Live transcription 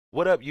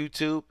What up,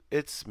 YouTube?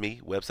 It's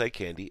me, Website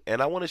Candy, and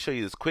I want to show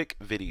you this quick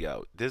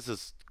video. This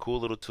is a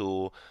cool little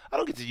tool. I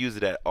don't get to use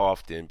it that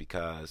often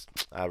because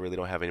I really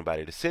don't have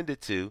anybody to send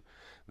it to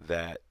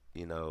that,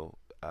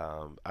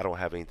 I don't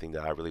have anything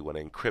that I really want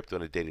to encrypt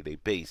on a day-to-day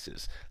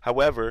basis.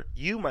 However,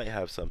 you might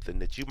have something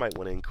that you might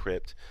want to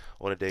encrypt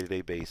on a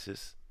day-to-day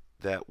basis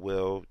that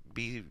will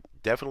be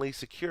definitely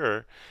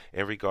secure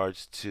in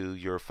regards to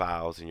your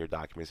files and your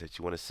documents that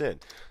you want to send.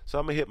 So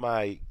I'm going to hit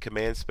my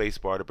command space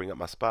bar to bring up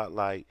my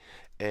spotlight,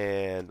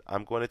 and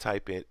I'm going to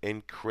type in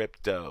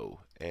Encrypto,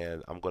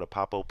 and I'm going to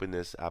pop open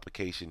this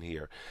application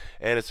here.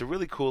 And it's a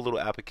really cool little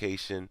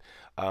application.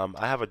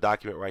 I have a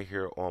document right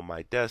here on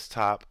my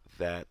desktop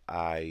that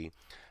I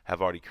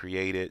have already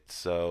created.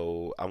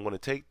 So I'm going to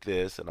take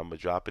this and I'm going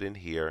to drop it in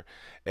here,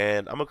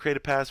 and I'm going to create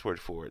a password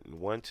for it.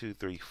 And 1, 2,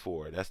 3,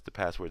 4. That's the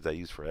passwords I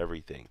use for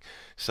everything.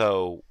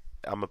 So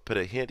I'm going to put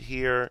a hint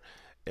here,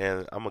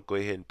 and I'm going to go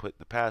ahead and put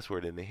the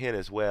password in the hint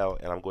as well,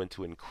 and I'm going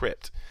to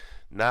encrypt.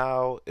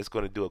 Now it's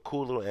going to do a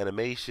cool little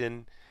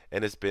animation,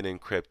 and it's been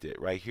encrypted.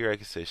 Right here I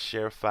can say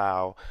share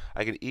file.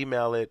 I can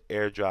email it,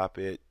 airdrop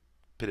it,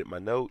 put it in my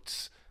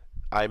notes,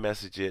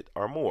 iMessage it,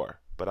 or more.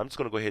 But I'm just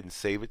going to go ahead and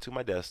save it to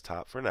my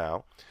desktop for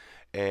now.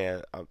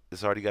 And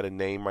it's already got a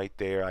name right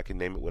there. I can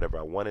name it whatever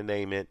I want to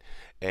name it,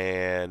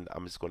 and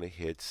I'm just going to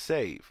hit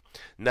save.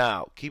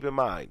 Now keep in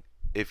mind,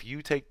 if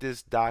you take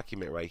this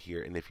document right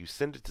here and if you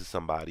send it to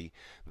somebody,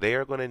 they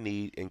are going to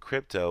need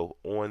Encrypto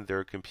on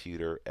their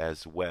computer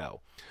as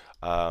well,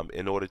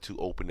 in order to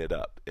open it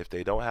up. If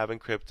they don't have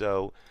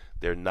Encrypto,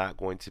 they're not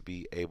going to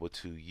be able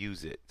to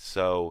use it.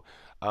 So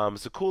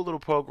it's a cool little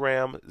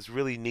program. It's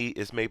really neat.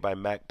 It's made by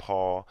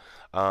MacPaw.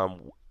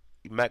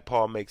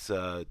 MacPaw makes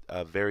a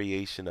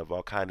variation of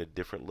all kind of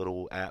different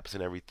little apps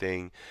and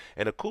everything.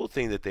 And a cool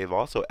thing that they've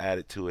also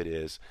added to it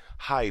is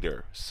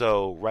Hider.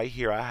 So right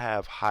here I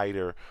have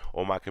Hider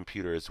on my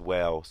computer as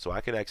well. So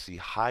I can actually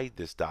hide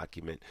this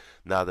document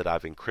now that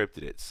I've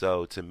encrypted it.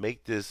 So to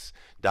make this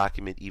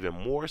document even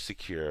more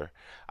secure,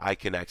 I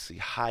can actually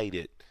hide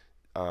it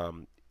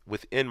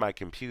within my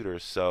computer,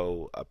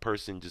 so a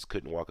person just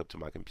couldn't walk up to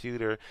my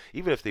computer.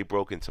 Even if they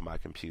broke into my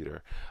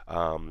computer,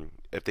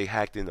 if they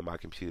hacked into my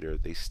computer,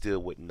 they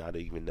still would not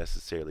even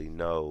necessarily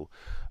know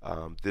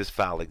this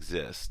file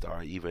exists,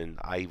 or even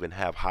I even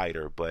have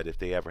Hider. But if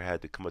they ever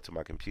had to come up to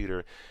my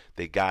computer,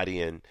 they got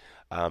in,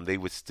 they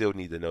would still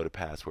need to know the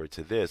password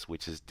to this,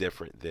 which is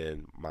different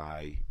than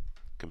my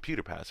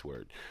computer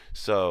password.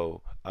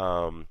 So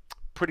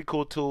pretty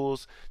cool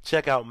tools.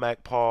 Check out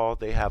MacPaw.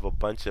 They have a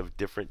bunch of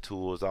different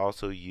tools. I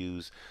also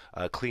use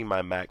Clean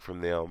My Mac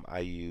from them. I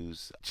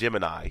use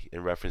Gemini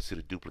in reference to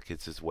the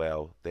duplicates as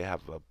well. They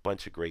have a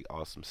bunch of great,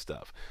 awesome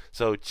stuff.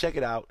 So check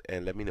it out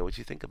and let me know what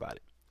you think about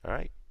it. All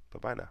right. Bye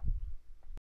bye now.